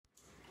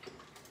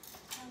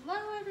Hello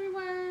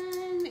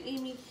everyone,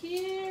 Amy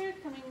here,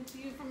 coming to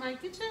you from my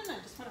kitchen. I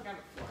just want to grab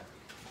a fork.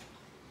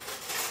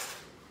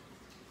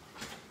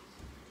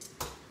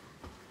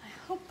 I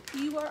hope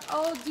you are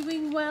all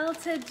doing well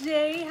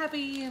today.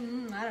 Happy,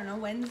 I don't know,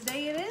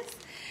 Wednesday it is.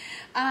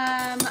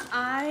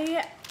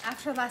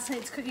 After last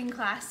night's cooking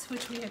class,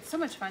 which we had so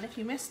much fun, if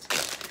you missed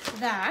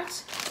that,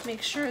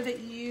 make sure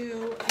that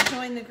you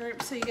join the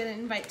group so you get an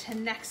invite to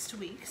next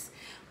week's.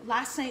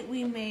 Last night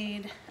we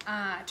made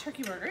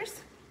turkey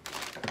burgers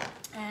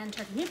and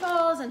turkey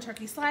meatballs and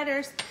turkey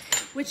sliders,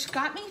 which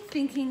got me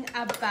thinking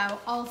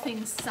about all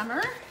things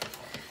summer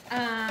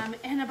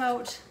and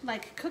about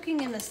like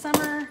cooking in the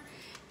summer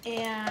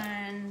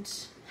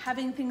and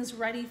having things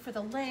ready for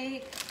the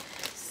lake.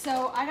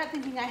 So I got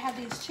thinking, I have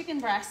these chicken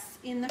breasts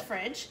in the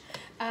fridge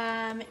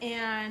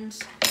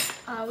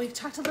we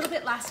talked a little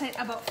bit last night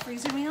about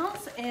freezer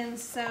meals, and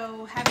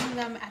so having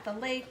them at the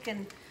lake,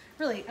 and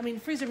really, I mean,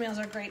 freezer meals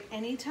are great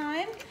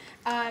anytime.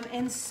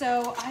 And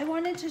so I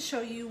wanted to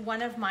show you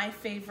one of my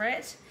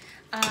favorite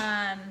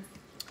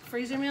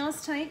freezer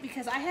meals tonight,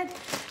 because I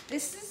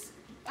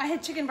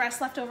had chicken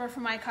breasts left over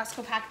from my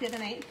Costco pack the other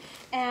night,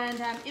 and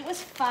it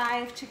was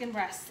 5 chicken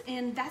breasts,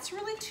 and that's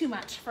really too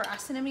much for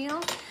us in a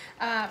meal,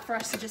 for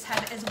us to just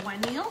have it as one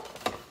meal.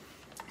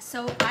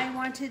 So I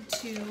wanted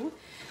to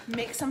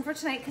make some for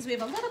tonight because we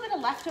have a little bit of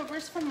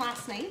leftovers from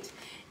last night.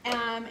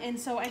 And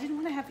so I didn't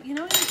want to have, you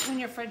know, when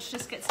your fridge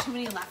just gets too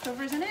many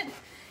leftovers in it,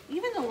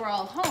 even though we're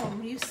all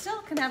home, you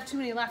still can have too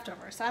many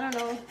leftovers. I don't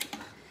know,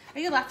 are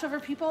you leftover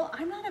people?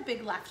 I'm not a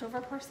big leftover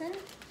person.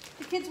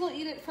 The kids will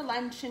eat it for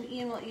lunch and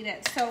Ian will eat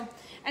it. So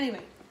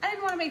anyway, I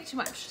didn't want to make too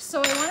much.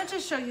 So I wanted to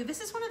show you,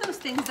 this is one of those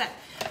things that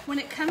when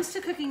it comes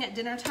to cooking at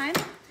dinner time,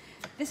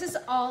 this is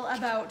all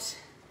about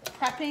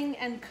prepping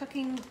and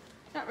cooking,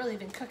 not really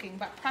even cooking,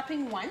 but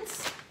prepping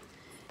once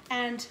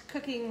and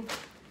cooking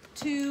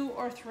 2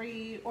 or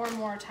 3 or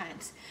more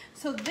times.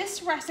 So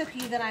this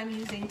recipe that I'm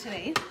using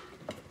today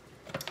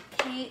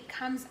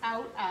comes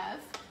out of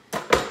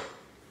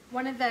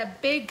one of the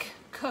Big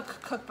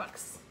Cook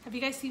cookbooks. Have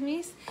you guys seen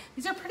these?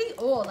 These are pretty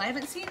old. I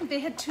haven't seen, they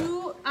had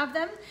 2 of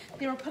them.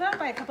 They were put out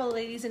by a couple of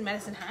ladies in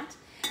Medicine Hat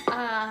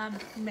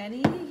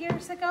many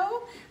years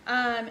ago.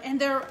 And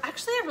they're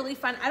actually a really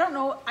fun, I don't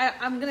know,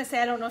 I'm gonna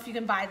say I don't know if you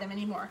can buy them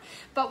anymore,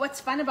 but what's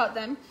fun about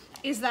them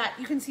is that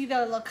you can see the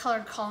little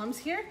colored columns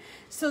here.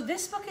 So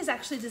this book is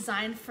actually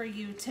designed for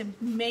you to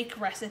make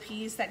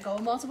recipes that go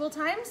multiple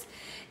times.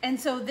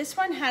 And so this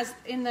one has,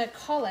 in the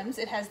columns,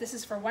 it has, this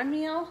is for 1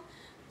 meal,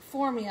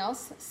 4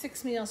 meals,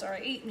 6 meals, or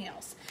 8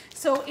 meals.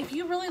 So if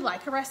you really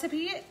like a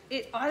recipe,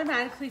 it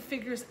automatically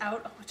figures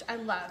out, which I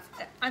love.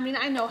 I mean,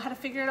 I know how to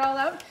figure it all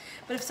out,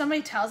 but if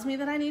somebody tells me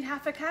that I need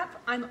half a cup,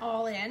 I'm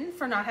all in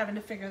for not having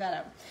to figure that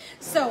out.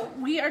 So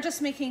we are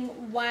just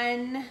making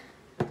 1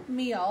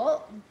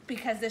 meal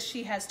because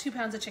she has 2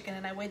 pounds of chicken,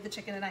 and I weighed the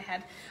chicken and I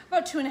had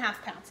about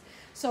 2.5 pounds.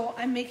 So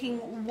I'm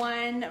making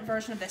 1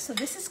 version of this. So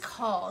this is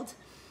called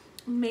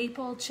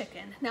maple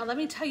chicken. Now let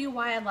me tell you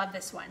why I love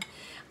this one.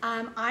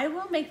 I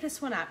will make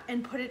this one up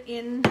and put it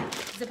in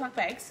Ziploc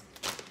bags,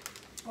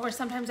 or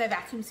sometimes I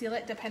vacuum seal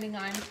it depending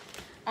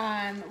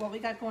on what we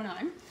got going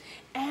on,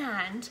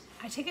 and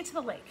I take it to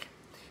the lake.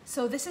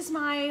 So this is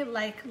my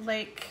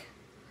lake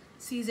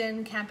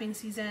season, camping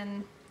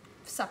season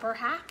supper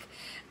hack.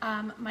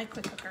 My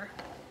quick cooker.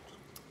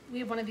 We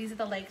have one of these at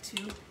the lake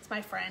too. It's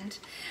my friend.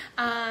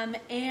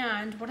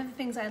 And one of the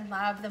things I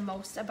love the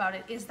most about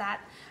it is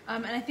that,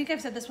 and I think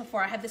I've said this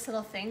before, I have this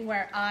little thing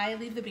where I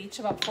leave the beach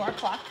about 4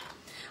 o'clock.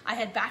 I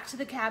head back to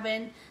the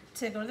cabin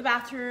to go to the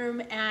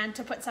bathroom and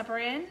to put supper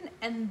in,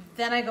 and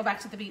then I go back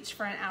to the beach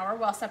for an hour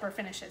while supper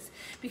finishes.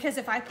 Because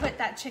if I put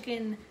that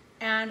chicken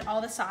and all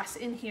the sauce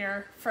in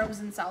here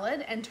frozen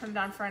solid and turn it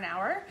on for an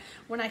hour,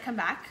 when I come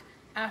back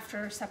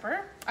after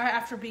supper, or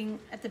after being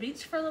at the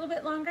beach for a little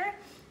bit longer,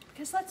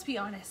 because let's be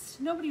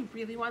honest, nobody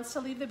really wants to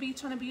leave the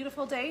beach on a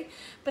beautiful day,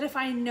 but if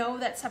I know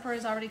that supper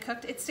is already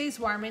cooked, it stays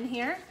warm in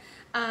here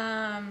for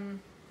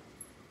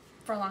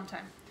a long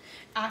time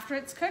after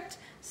it's cooked.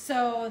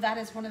 So that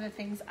is one of the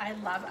things I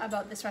love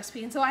about this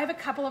recipe. And so I have a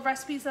couple of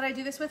recipes that I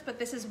do this with, but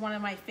this is one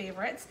of my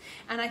favorites,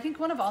 and I think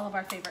one of all of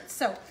our favorites.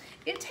 So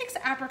it takes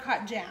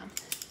apricot jam.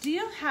 Do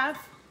you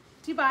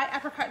buy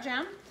apricot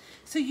jam?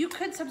 So you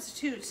could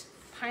substitute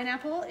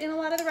pineapple in a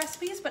lot of the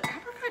recipes, but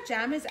apricot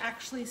jam is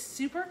actually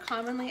super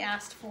commonly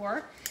asked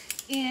for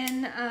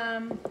in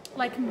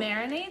like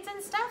marinades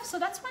and stuff. So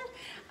that's when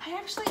I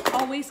actually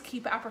always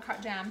keep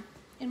apricot jam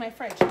in my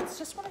fridge. It's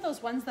just one of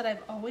those ones that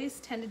I've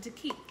always tended to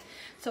keep.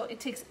 So it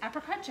takes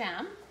apricot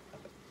jam,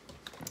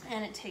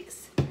 and it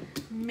takes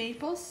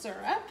maple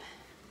syrup,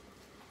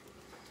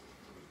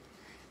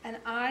 and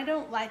I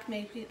don't like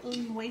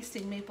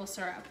wasting maple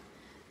syrup,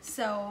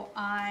 so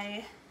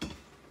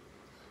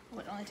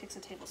it only takes a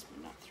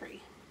tablespoon, not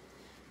 3.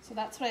 So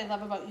that's what I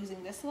love about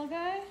using this little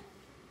guy,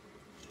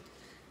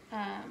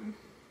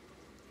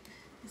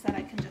 is that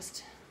I can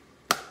just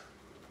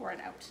pour it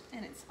out,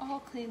 and it's all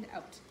cleaned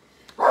out.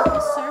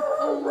 Maple syrup,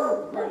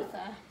 oh,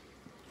 Bertha.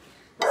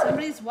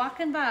 Somebody's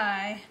walking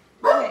by.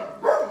 Okay,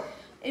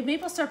 a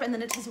maple syrup, and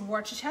then it has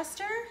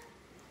Worcestershire.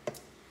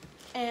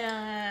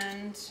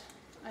 And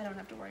I don't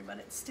have to worry about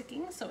it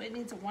sticking, so it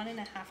needs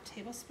 1.5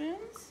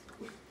 tablespoons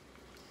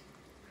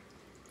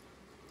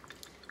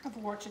of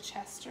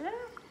Worcestershire.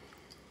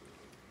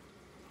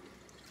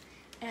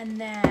 And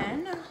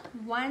then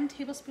 1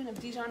 tablespoon of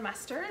Dijon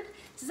mustard.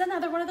 This is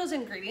another one of those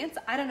ingredients.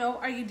 I don't know,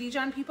 are you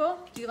Dijon people?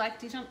 Do you like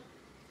Dijon?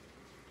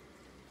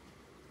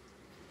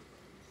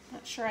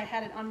 Not sure I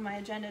had it on my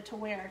agenda to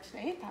wear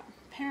today, but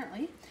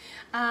apparently.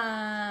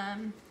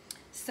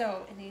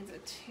 So it needs a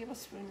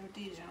tablespoon of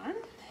Dijon.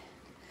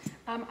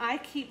 I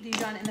keep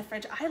Dijon in the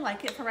fridge. I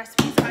like it for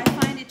recipes. I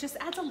find it just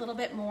adds a little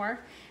bit more.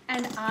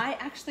 And I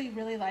actually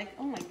really like,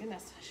 oh my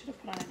goodness, I should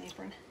have put on an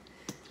apron.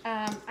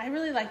 I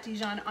really like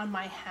Dijon on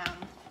my ham.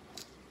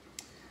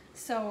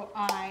 So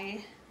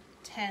I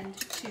tend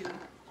to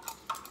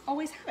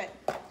always have it.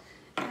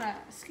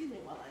 Excuse me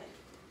while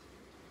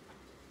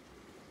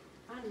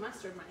I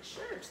unmustard my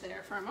shirt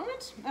there for a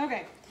moment.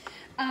 Okay.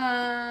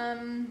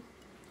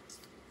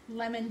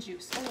 Lemon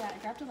juice. Oh yeah, I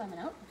grabbed a lemon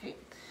out. Okay.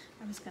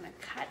 I was gonna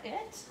cut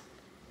it.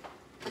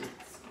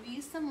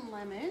 Squeeze some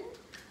lemon.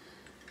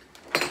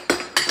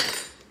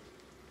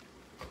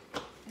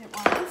 It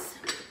was.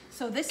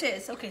 So this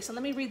is, okay, so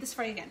let me read this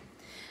for you again.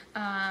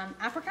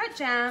 Apricot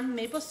jam,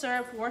 maple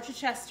syrup,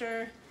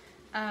 Worcestershire,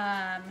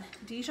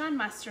 Dijon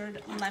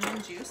mustard,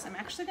 lemon juice. I'm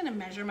actually gonna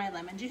measure my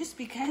lemon juice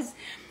because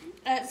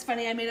it's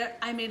funny, I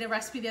made a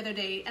recipe the other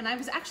day, and I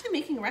was actually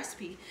making a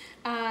recipe,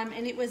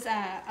 and it was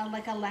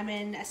like a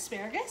lemon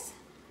asparagus.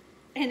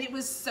 And it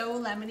was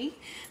so lemony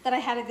that I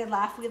had a good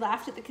laugh. We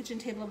laughed at the kitchen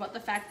table about the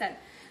fact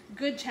that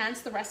good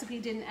chance the recipe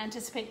didn't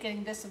anticipate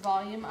getting this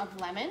volume of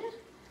lemon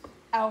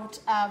out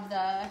of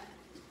the,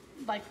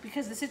 like,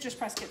 because the citrus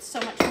press gets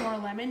so much more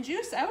lemon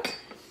juice out,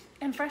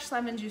 and fresh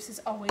lemon juice is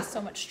always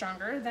so much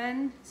stronger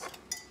than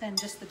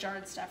just the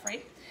jarred stuff,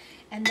 right?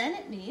 And then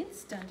it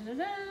needs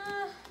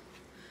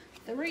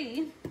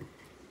 3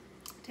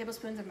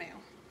 tablespoons of mayo.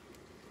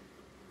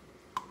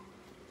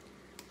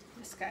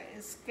 This guy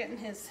is getting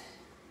his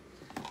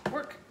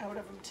work out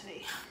of him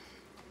today.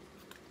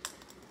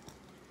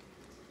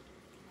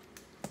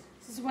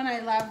 This is when I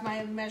love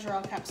my measure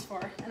all cups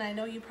for, and I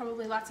know you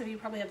probably, lots of you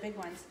probably have big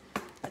ones,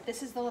 but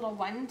this is the little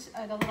one,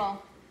 the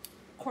little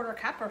 1/4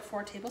 cup or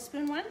 4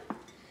 tablespoon one.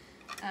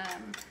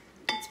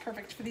 It's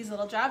perfect for these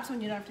little jobs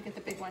when you don't have to get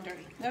the big one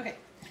dirty. Okay,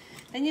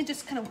 then you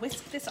just kind of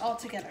whisk this all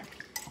together.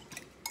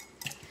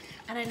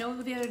 And I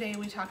know the other day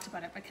we talked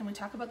about it, but can we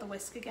talk about the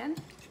whisk again?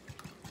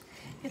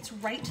 It's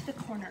right to the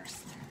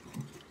corners.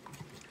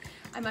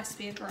 I must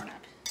be a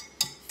grown-up.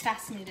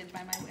 Fascinated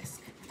by my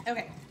whisk.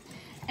 Okay,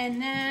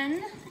 and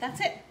then that's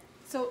it.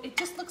 So it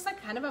just looks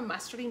like kind of a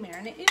mustardy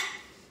marinade,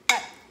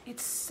 but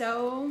it's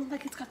so,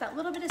 like, it's got that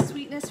little bit of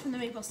sweetness from the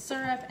maple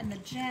syrup and the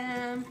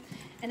jam,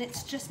 and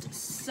it's just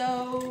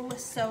so,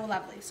 so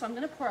lovely. So I'm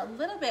gonna pour a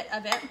little bit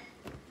of it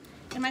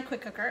in my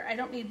quick cooker. I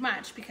don't need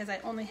much because I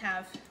only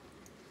have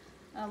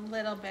a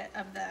little bit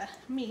of the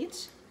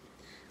meat,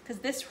 because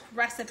this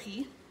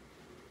recipe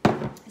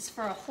is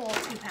for a whole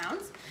 2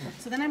 pounds.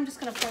 So then I'm just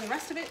gonna pour the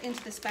rest of it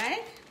into this bag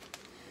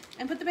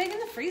and put the bag in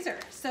the freezer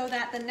so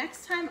that the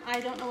next time I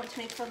don't know what to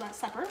make for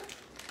supper,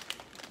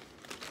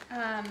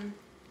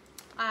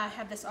 I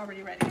have this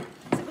already ready.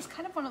 It was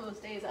kind of one of those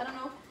days. I don't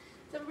know,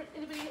 does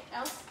anybody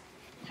else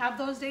have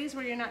those days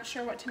where you're not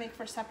sure what to make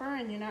for supper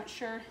and you're not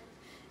sure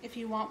if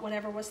you want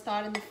whatever was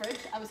thawed in the fridge?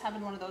 I was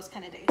having one of those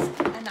kind of days,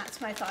 and that's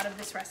when I thought of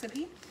this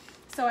recipe.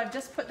 So I've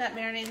just put that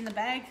marinade in the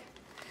bag.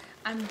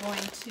 I'm going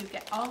to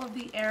get all of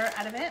the air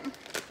out of it,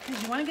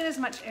 because you want to get as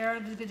much air out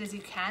of it as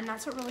you can.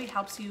 That's what really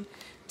helps you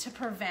to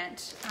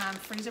prevent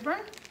freezer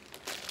burn.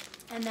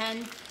 And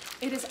then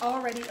it is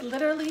already,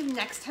 literally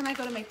next time I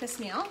go to make this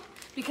meal,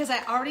 because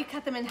I already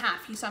cut them in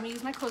half. You saw me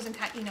use my closing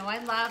cut. You know I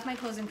love my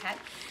closing cut.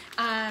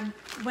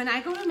 When I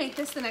go to make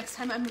this the next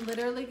time, I'm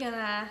literally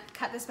gonna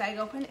cut this bag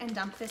open and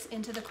dump this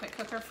into the quick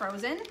cooker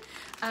frozen.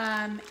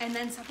 And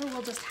then supper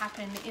will just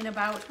happen in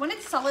about, when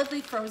it's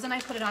solidly frozen, I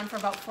put it on for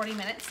about 40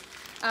 minutes,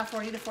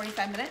 40 to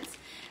 45 minutes.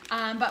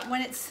 But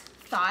when it's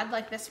thawed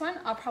like this one,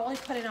 I'll probably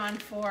put it on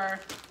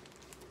for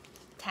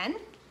 10.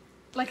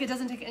 Like, it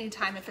doesn't take any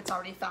time if it's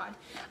already thawed.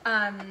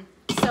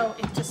 So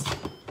it just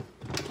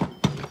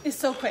is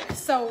so quick.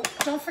 So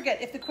don't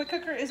forget, if the quick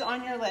cooker is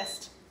on your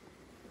list,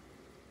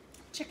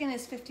 chicken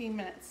is 15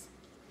 minutes.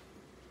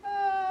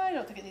 I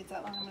don't think it needs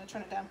that long. I'm gonna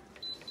turn it down.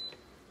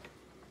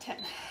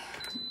 10.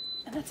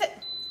 And that's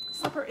it.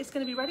 Supper is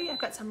gonna be ready. I've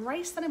got some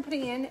rice that I'm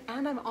putting in,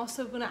 and I'm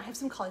also gonna, I have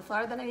some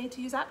cauliflower that I need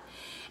to use up.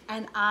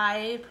 And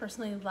I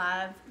personally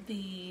love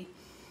the,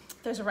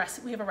 there's a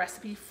recipe, we have a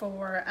recipe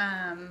for,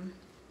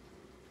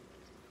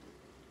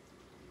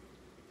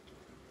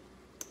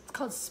 it's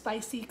called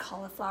spicy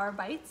cauliflower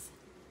bites.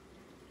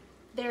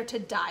 They're to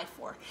die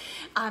for.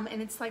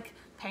 And it's like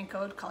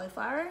pankoed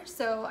cauliflower.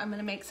 So I'm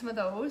gonna make some of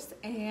those,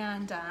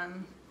 and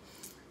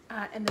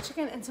the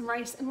chicken and some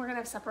rice, and we're gonna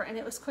have supper. And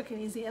it was quick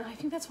and easy. And I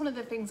think that's one of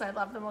the things I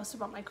love the most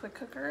about my quick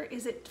cooker,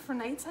 is it for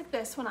nights like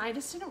this when I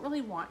just didn't really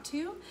want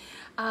to,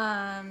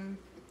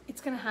 it's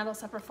gonna handle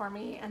supper for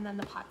me, and then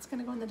the pot's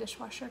gonna go in the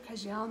dishwasher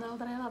because y'all know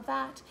that I love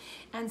that.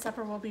 And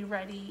supper will be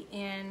ready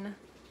in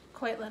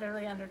quite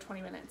literally under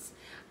 20 minutes.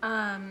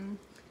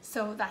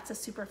 So that's a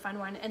super fun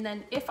one. And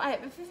then if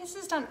this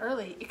is done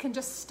early, it can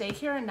just stay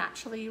here and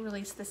naturally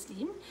release the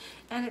steam,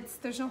 and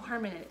there's no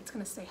harm in it. It's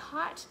gonna stay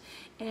hot,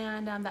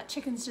 and that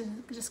chicken's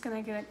just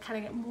gonna kind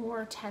of get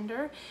more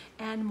tender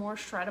and more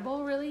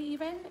shreddable, really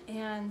even.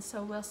 And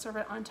so we'll serve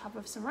it on top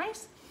of some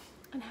rice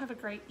and have a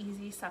great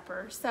easy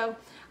supper. So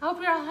I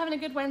hope you're all having a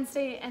good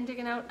Wednesday and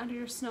digging out under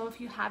your snow if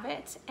you have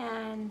it.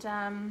 And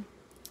I'll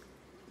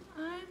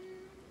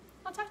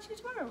talk to you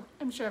tomorrow,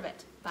 I'm sure of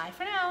it. Bye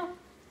for now.